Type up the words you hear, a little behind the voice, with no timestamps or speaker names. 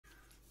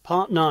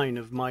Part 9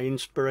 of my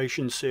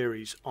inspiration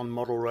series on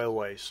model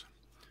railways,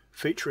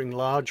 featuring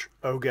large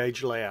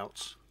O-gauge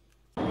layouts.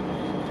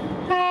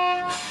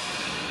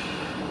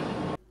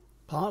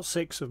 Part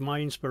 6 of my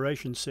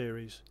inspiration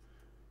series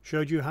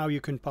showed you how you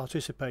can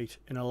participate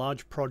in a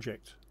large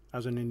project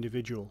as an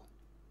individual.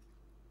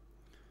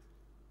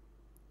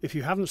 If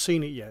you haven't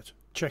seen it yet,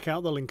 check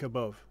out the link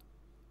above.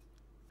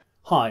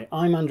 Hi,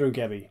 I'm Andrew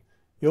Gebby.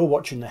 You're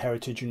watching the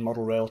Heritage and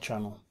Model Rail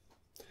channel.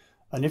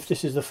 And if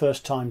this is the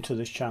first time to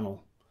this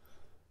channel,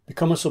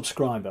 become a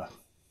subscriber.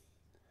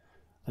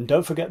 And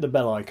don't forget the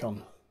bell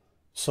icon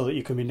so that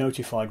you can be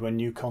notified when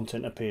new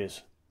content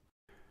appears.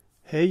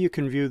 Here you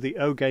can view the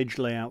O-gauge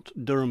layout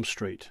Durham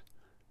Street,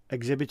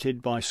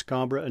 exhibited by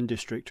Scarborough and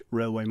District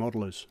Railway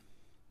Modellers.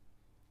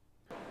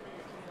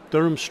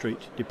 Durham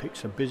Street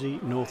depicts a busy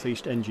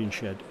northeast engine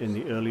shed in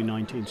the early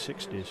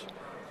 1960s,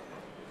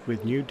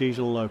 with new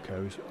diesel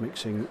locos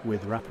mixing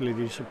with rapidly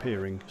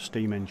disappearing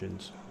steam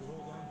engines.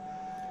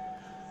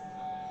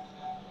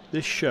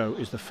 This show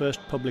is the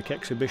first public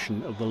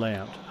exhibition of the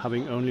layout,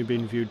 having only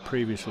been viewed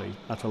previously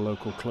at a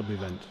local club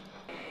event.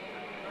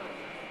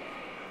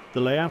 The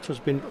layout has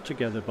been put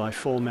together by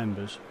 4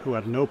 members who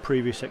had no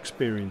previous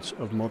experience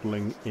of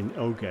modelling in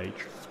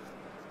O-gauge.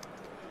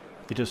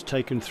 It has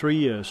taken 3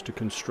 years to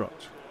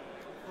construct.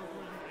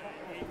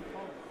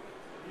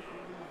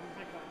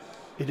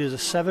 It is a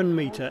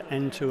 7-metre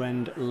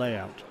end-to-end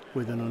layout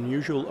with an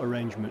unusual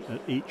arrangement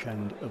at each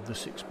end of the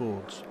 6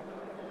 boards.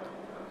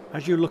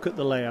 As you look at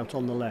the layout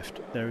on the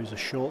left, there is a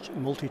short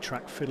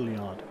multi-track fiddle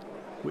yard,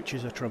 which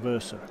is a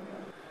traverser.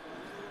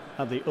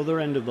 At the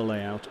other end of the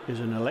layout is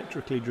an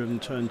electrically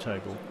driven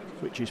turntable,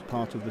 which is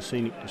part of the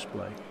scenic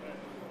display.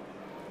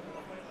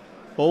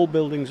 All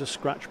buildings are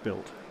scratch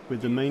built,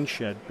 with the main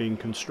shed being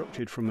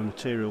constructed from a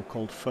material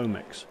called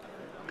Fomex,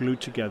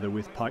 glued together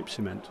with pipe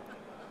cement.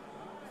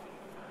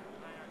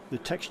 The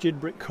textured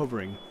brick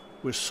covering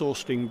was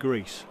sourced in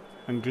Greece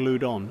and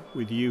glued on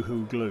with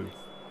Yoo-hoo glue.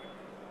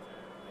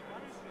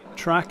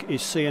 NTRAK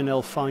is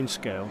C&L fine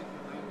scale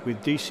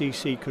with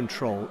DCC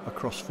control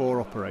across 4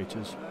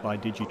 operators by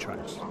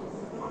Digitracks.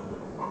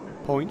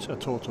 Points are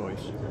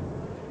tortoise.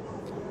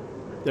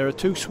 There are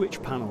 2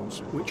 switch panels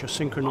which are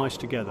synchronized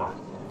together.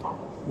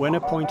 When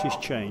a point is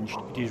changed,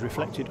 it is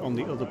reflected on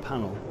the other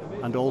panel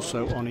and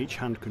also on each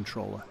hand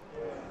controller.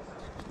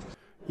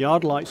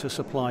 Yard lights are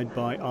supplied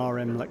by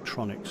RM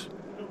Electronics,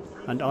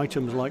 and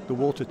items like the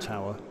water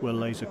tower were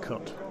laser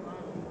cut.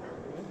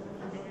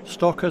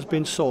 Stock has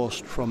been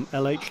sourced from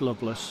LH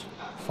Loveless,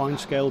 Fine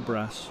Scale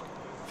Brass,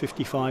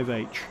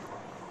 55H,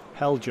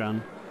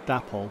 Heljan,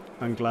 Dapol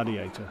and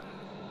Gladiator.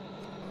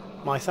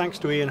 My thanks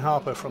to Ian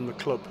Harper from the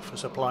club for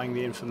supplying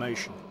the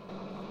information.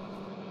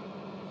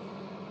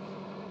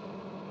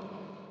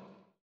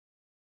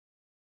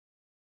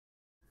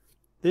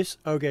 This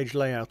O-gauge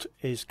layout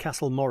is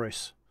Castle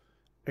Morris,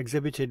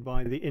 exhibited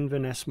by the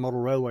Inverness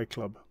Model Railway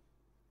Club.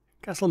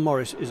 Castle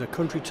Morris is a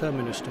country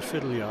terminus to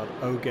fiddle yard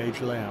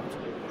O-gauge layout,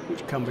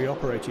 which can be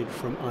operated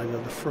from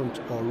either the front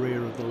or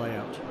rear of the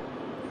layout.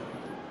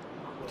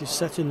 It is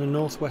set in the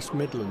Northwest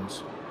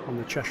Midlands on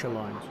the Cheshire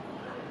lines,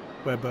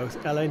 where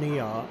both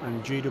LNER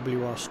and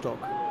GWR stock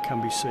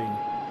can be seen.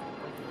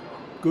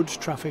 Goods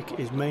traffic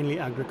is mainly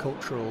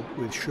agricultural,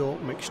 with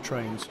short mixed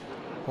trains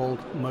hauled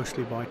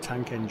mostly by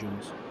tank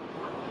engines.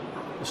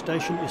 The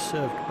station is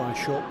served by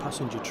short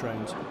passenger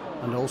trains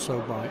and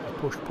also by a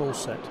push-pull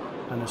set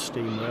and a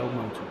steam rail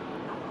motor.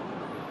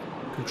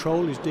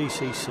 Control is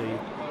DCC,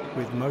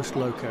 with most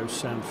locos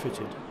sound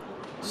fitted.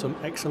 Some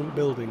excellent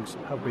buildings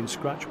have been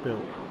scratch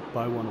built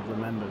by one of the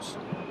members.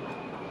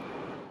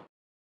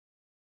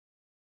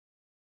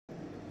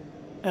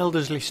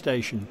 Elderslie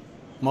Station,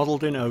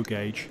 modelled in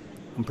O-gauge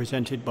and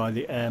presented by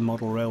the Ayr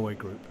Model Railway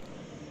Group.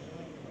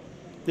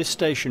 This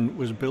station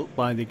was built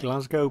by the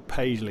Glasgow,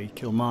 Paisley,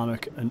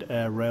 Kilmarnock and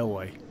Ayr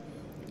Railway,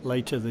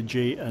 later the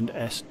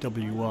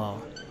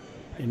G&SWR,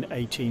 in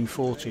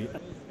 1840,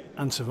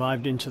 and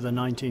survived into the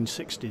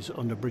 1960s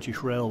under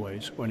British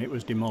Railways when it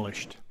was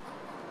demolished.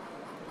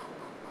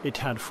 It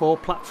had 4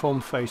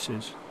 platform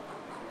faces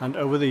and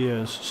over the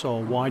years saw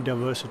a wide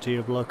diversity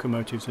of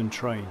locomotives and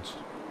trains.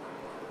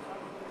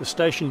 The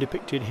station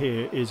depicted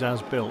here is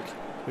as built,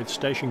 with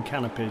station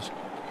canopies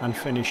and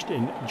finished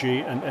in G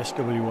and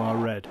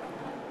SWR red.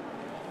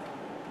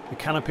 The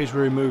canopies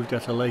were removed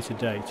at a later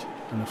date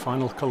and the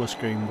final colour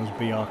scheme was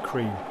BR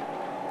cream.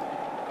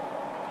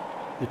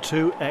 The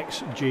 2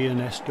 G and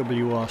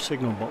SWR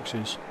signal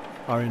boxes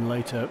are in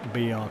later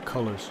BR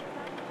colours.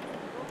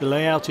 The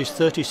layout is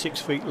 36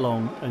 feet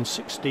long and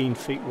 16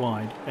 feet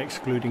wide,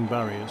 excluding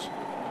barriers.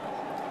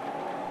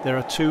 There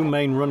are 2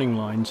 main running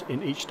lines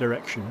in each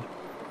direction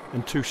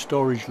and 2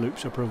 storage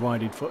loops are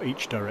provided for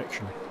each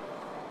direction.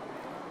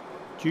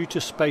 Due to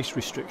space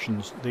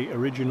restrictions, the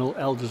original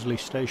Elderslie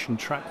Station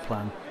track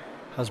plan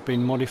has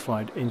been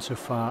modified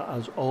insofar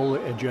as all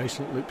the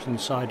adjacent loops and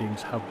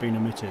sidings have been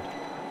omitted.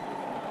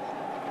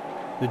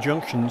 The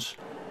junctions,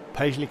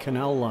 Paisley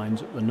Canal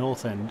lines at the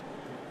north end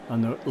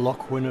and the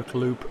Lochwinnock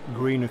Loop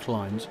Greenock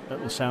lines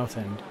at the south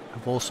end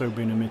have also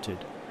been omitted.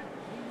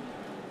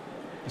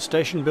 The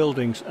station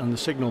buildings and the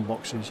signal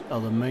boxes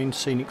are the main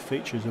scenic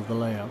features of the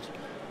layout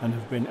and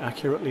have been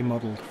accurately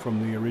modelled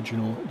from the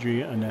original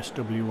G&S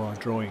WR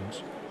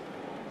drawings.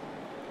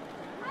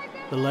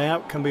 The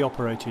layout can be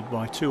operated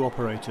by two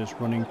operators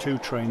running two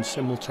trains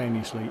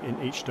simultaneously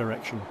in each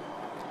direction,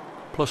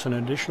 plus an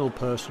additional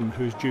person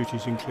whose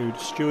duties include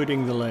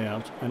stewarding the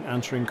layout and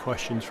answering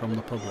questions from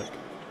the public.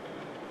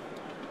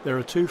 There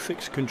are two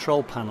fixed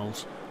control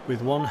panels,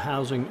 with one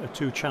housing a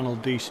two-channel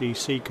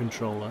DC-C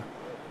controller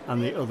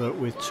and the other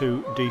with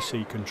two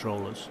DC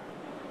controllers.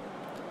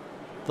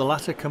 The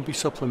latter can be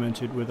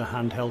supplemented with a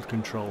handheld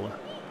controller.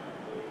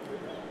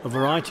 A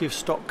variety of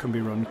stock can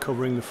be run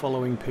covering the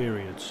following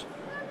periods: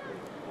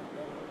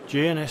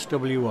 G&S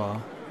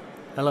WR,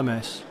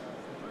 LMS,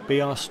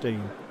 BR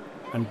Steam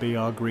and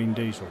BR Green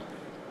Diesel.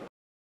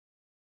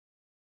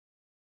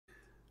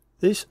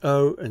 This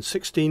 0 and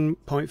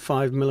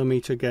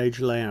 16.5mm gauge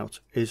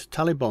layout is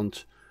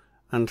Talybont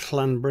and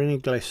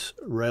Llanbryniglis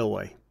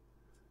Railway.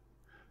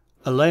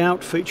 A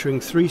layout featuring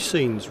three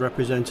scenes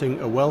representing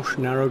a Welsh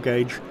narrow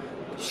gauge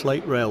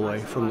slate railway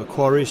from the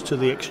quarries to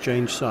the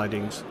exchange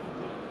sidings.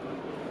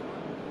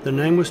 The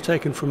name was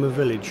taken from a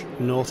village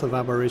north of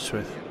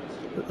Aberystwyth,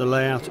 but the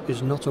layout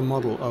is not a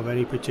model of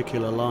any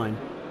particular line.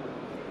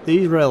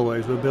 These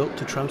railways were built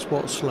to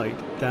transport slate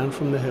down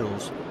from the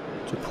hills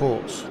to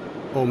ports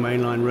or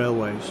mainline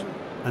railways,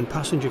 and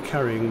passenger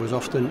carrying was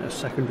often a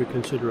secondary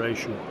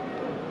consideration.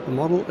 The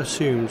model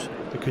assumes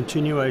the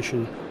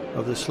continuation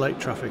of the slate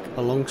traffic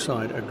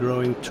alongside a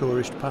growing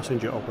tourist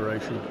passenger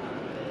operation.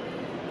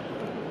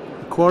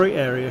 The quarry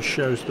area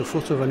shows the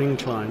foot of an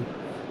incline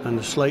and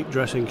the slate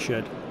dressing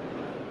shed.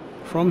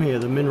 From here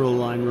the mineral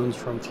line runs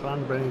from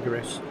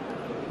Llanbryniglis,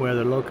 where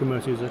the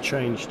locomotives are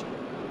changed,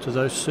 to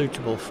those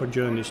suitable for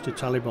journeys to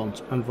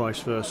Talybont and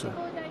vice versa.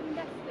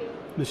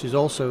 This is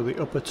also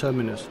the upper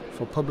terminus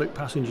for public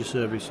passenger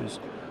services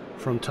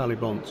from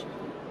Talybont.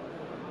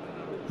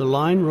 The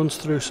line runs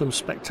through some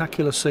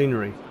spectacular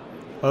scenery,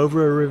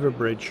 over a river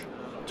bridge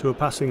to a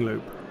passing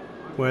loop,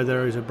 where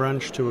there is a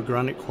branch to a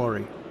granite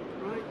quarry.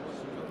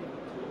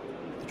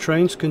 The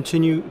trains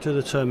continue to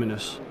the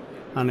terminus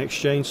and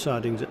exchange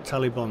sidings at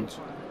Talybont,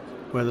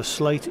 where the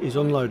slate is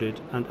unloaded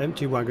and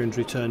empty wagons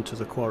return to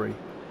the quarry.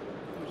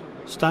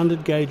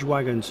 Standard gauge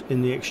wagons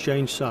in the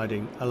exchange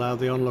siding allow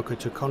the onlooker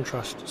to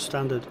contrast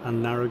standard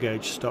and narrow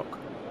gauge stock.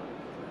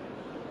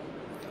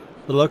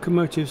 The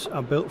locomotives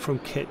are built from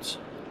kits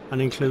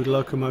and include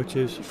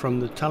locomotives from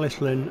the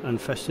Tallyllyn and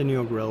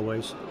Festiniog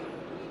railways,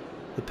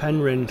 the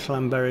Penrhyn,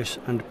 Llanberis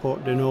and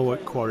Port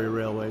Dinorwig quarry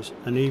railways,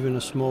 and even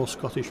a small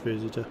Scottish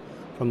visitor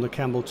from the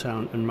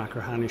Campbelltown and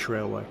Machrihanish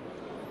railway.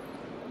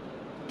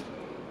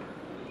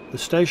 The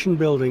station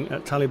building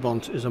at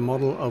Talybont is a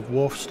model of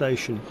wharf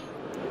station,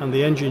 and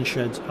the engine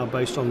sheds are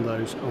based on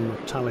those on the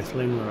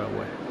Tallyllyn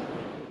railway.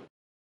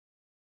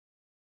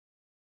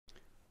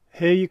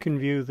 Here you can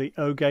view the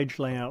O-gauge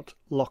layout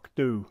Loch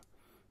Dhu,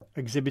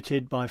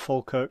 exhibited by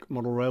Falkirk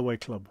Model Railway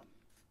Club.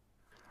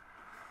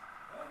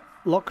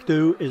 Loch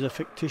Dhu is a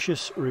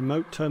fictitious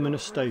remote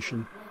terminus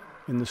station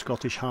in the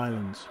Scottish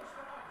Highlands.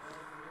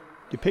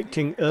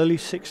 Depicting early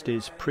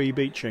 60s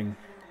pre-beaching,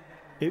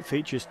 it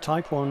features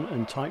Type 1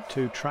 and Type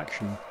 2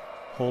 traction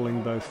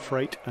hauling both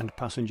freight and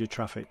passenger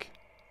traffic.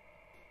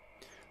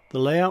 The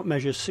layout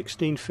measures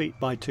 16 feet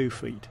by 2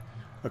 feet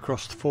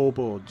across 4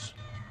 boards.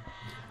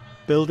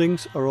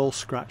 Buildings are all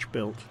scratch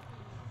built.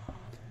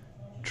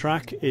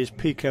 Track is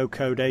Pico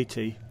Code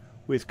 80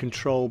 with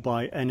control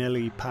by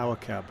NLE Power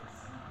Cab.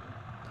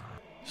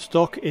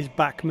 Stock is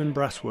Bachmann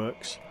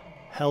Brassworks,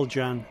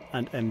 Heljan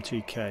and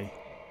MTK.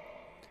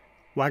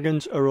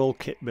 Wagons are all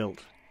kit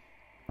built.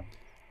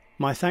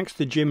 My thanks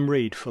to Jim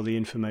Reed for the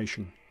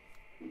information.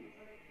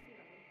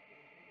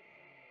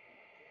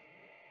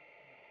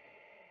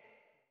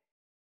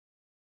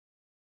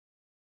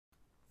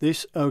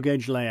 This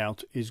O-gauge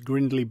layout is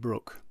Grindley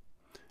Brook,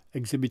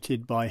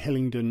 exhibited by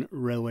Hillingdon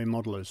Railway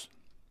Modellers.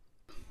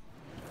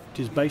 It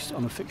is based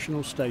on a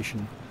fictional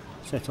station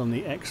set on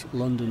the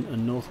ex-London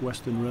and North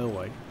Western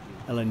Railway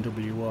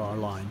 (LNWR)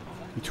 line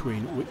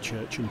between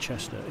Whitchurch and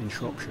Chester in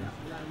Shropshire.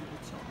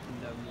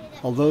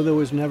 Although there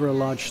was never a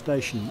large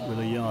station with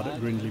a yard at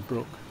Grindley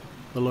Brook,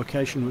 the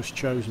location was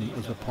chosen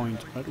as the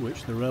point at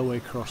which the railway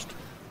crossed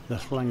the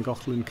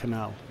Llangollen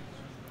Canal.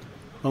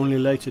 Only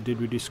later did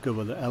we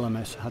discover that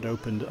LMS had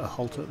opened a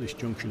halt at this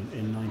junction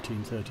in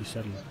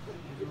 1937.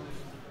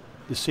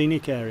 The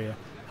scenic area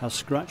has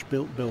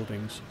scratch-built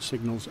buildings,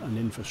 signals and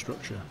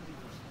infrastructure.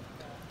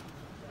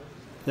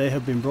 They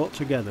have been brought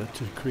together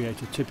to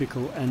create a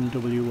typical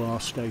NWR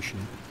station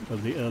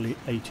of the early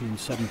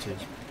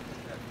 1870s,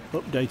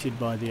 updated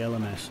by the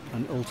LMS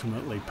and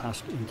ultimately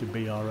passed into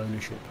BR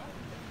ownership.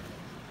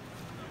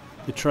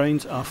 The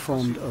trains are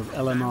formed of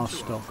LMR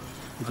stock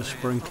with a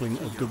sprinkling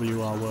of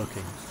WR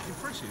working.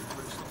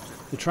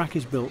 The track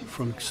is built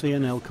from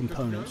CNL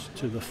components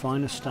to the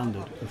finer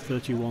standard of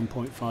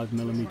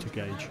 31.5mm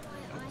gauge,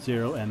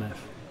 0MF.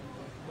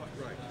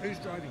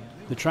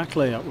 The track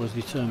layout was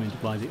determined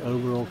by the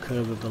overall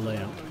curve of the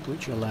layout,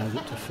 which allows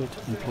it to fit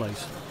in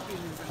place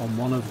on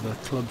one of the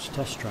club's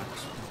test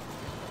tracks.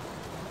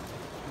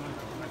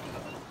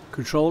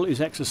 Control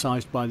is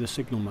exercised by the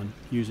signalman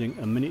using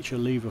a miniature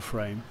lever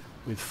frame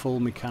with full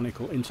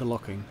mechanical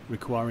interlocking,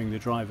 requiring the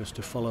drivers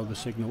to follow the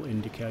signal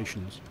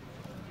indications.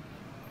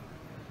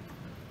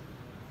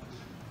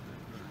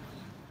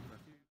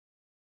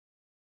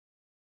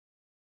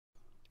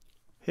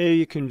 Here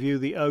you can view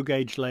the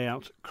O-gauge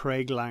layout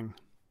Craig Lang,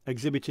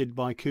 exhibited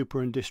by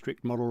Cooper and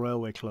District Model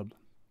Railway Club.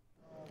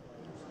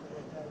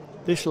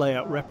 This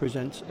layout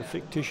represents a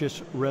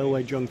fictitious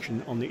railway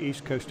junction on the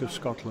east coast of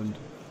Scotland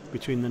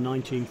between the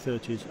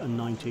 1930s and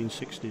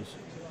 1960s,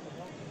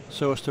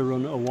 so as to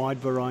run a wide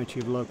variety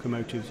of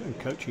locomotives and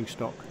coaching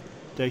stock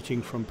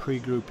dating from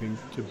pre-grouping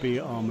to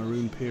BR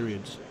Maroon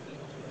periods.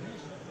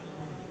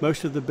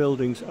 Most of the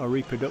buildings are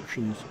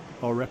reproductions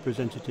or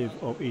representative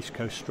of east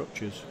coast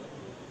structures.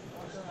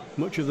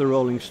 Much of the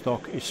rolling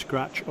stock is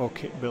scratch or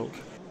kit built.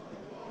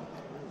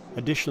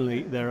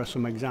 Additionally, there are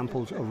some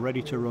examples of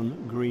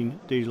ready-to-run green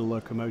diesel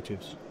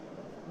locomotives.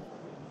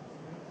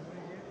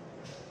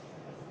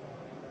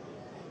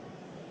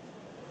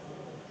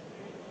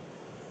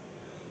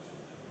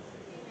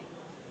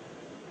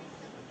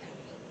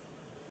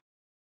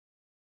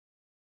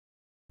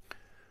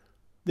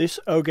 This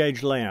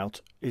O-gauge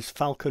layout is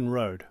Falcon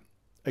Road,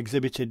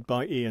 exhibited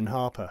by Ian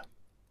Harper.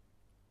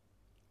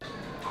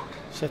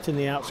 Set in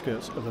the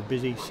outskirts of a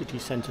busy city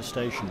centre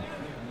station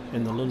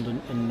in the London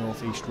and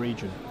North East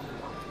region,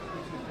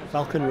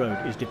 Falcon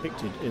Road is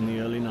depicted in the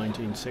early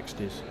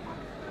 1960s.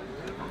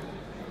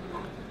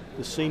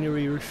 The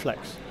scenery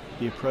reflects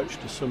the approach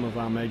to some of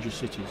our major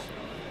cities,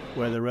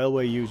 where the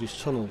railway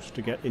uses tunnels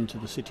to get into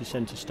the city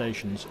centre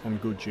stations and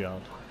goods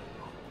yard.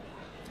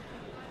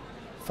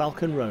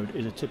 Falcon Road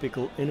is a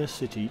typical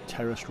inner-city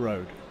terraced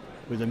road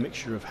with a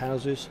mixture of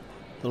houses,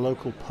 the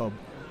local pub,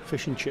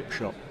 fish and chip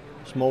shop,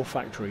 small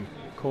factory,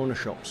 corner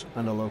shops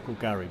and a local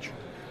garage,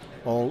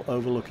 all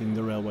overlooking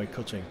the railway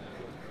cutting.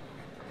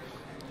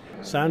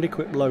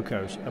 Sound-equipped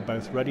locos are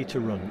both ready to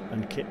run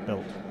and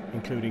kit-built,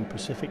 including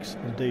Pacifics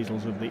and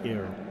diesels of the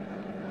era.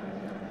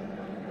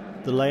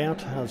 The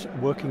layout has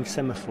working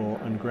semaphore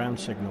and ground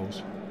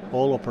signals,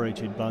 all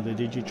operated by the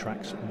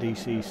Digitrak's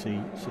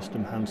DCC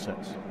system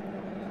handsets.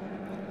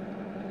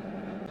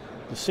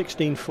 The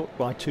 16-foot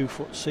by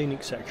 2-foot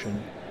scenic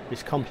section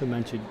is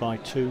complemented by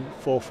two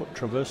 4-foot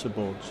traverser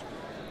boards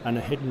and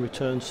a hidden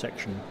return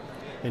section,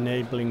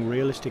 enabling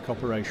realistic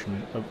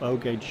operation of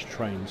O-gauge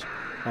trains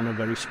on a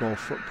very small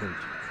footprint,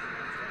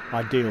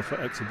 ideal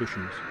for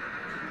exhibitions.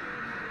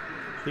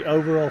 The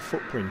overall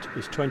footprint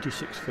is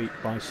 26 feet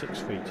by 6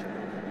 feet,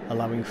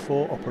 allowing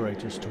 4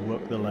 operators to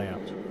work the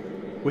layout.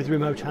 With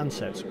remote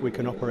handsets we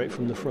can operate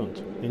from the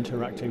front,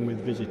 interacting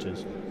with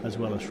visitors as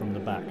well as from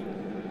the back.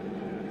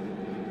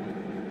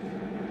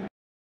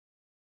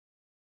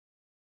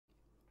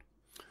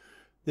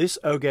 This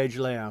O-gauge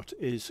layout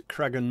is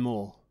Cragun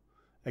Moor,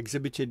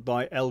 exhibited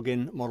by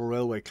Elgin Model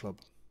Railway Club.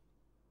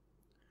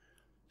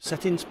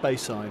 Set in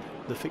Speyside,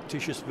 the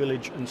fictitious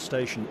village and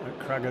station at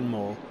Cragun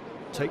Moor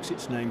takes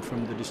its name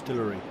from the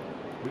distillery,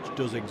 which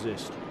does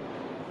exist.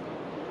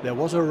 There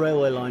was a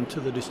railway line to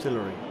the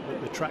distillery,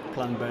 but the track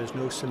plan bears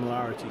no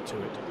similarity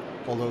to it,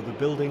 although the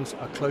buildings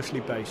are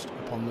closely based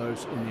upon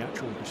those in the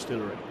actual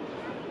distillery.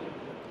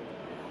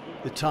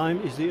 The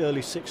time is the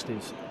early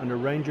 60s and a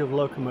range of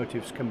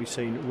locomotives can be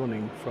seen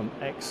running from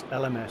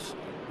ex-LMS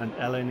and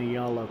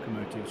LNER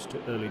locomotives to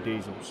early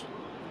diesels.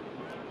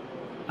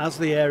 As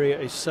the area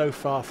is so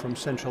far from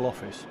central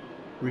office,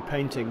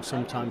 repainting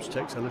sometimes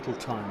takes a little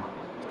time,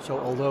 so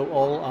although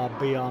all are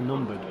BR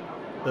numbered,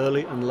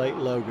 early and late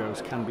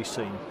logos can be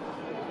seen.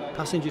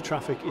 Passenger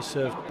traffic is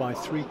served by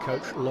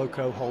 3-coach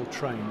loco haul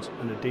trains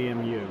and a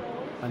DMU,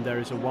 and there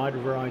is a wide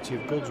variety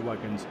of goods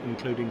wagons,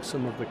 including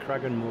some of the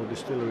Cragun Moor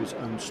distillery's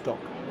own stock,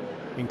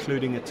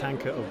 including a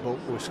tanker of bulk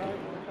whisky.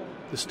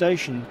 The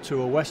station,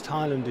 to a West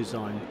Highland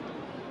design,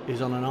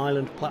 is on an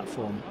island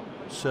platform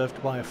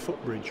served by a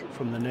footbridge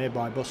from the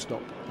nearby bus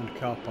stop and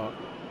car park,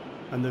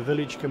 and the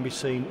village can be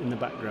seen in the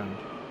background.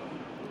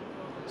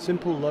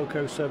 Simple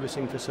loco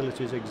servicing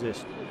facilities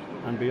exist,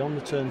 and beyond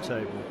the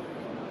turntable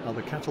are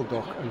the cattle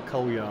dock and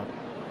coal yard,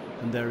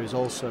 and there is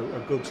also a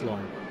goods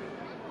line.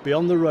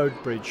 Beyond the road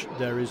bridge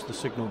there is the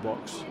signal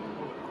box,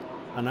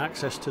 and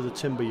access to the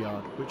timber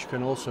yard, which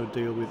can also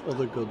deal with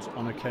other goods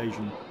on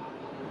occasion,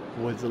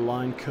 with the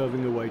line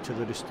curving away to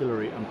the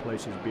distillery and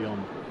places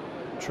beyond.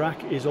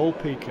 Track is all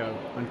Pico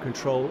and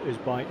control is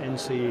by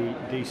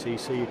NCE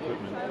DCC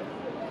equipment.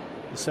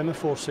 The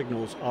semaphore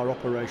signals are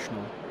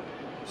operational,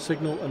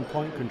 signal and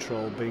point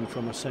control being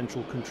from a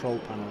central control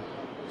panel.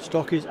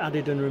 Stock is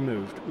added and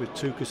removed with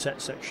 2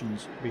 cassette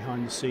sections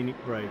behind the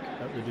scenic brake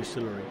at the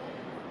distillery.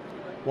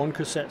 1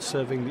 cassette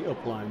serving the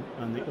upline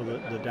and the other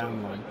the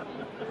downline.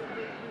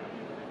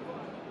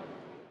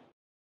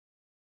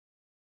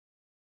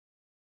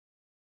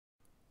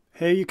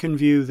 Here you can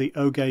view the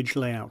O-gauge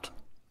layout,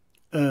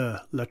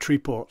 La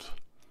Triport,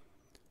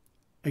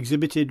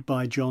 exhibited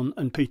by John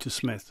and Peter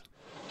Smith.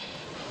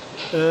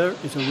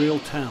 is a real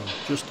town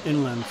just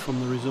inland from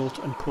the resort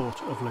and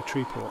port of La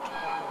Triport,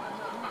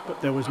 but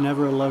there was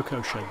never a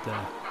loco shed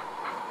there.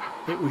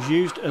 It was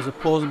used as a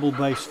plausible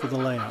base for the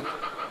layout,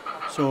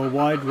 so a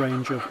wide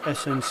range of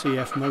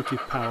SNCF motive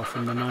power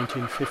from the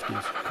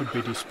 1950s could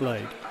be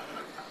displayed.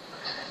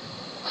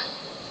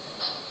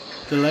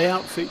 The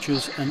layout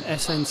features an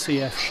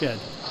SNCF shed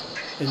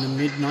in the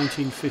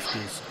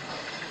mid-1950s,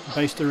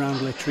 based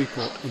around Les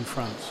Triports in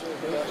France.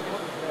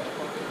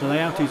 The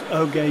layout is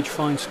O-gauge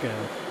fine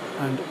scale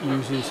and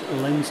uses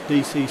lens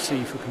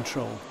DCC for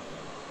control.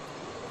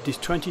 It is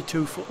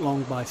 22 foot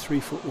long by 3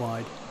 foot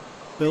wide,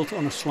 built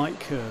on a slight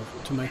curve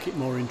to make it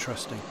more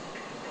interesting.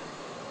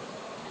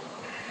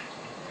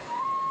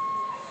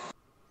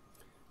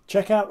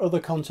 Check out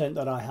other content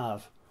that I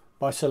have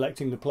by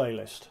selecting the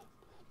playlist.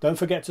 Don't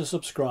forget to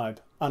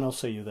subscribe, and I'll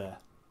see you there.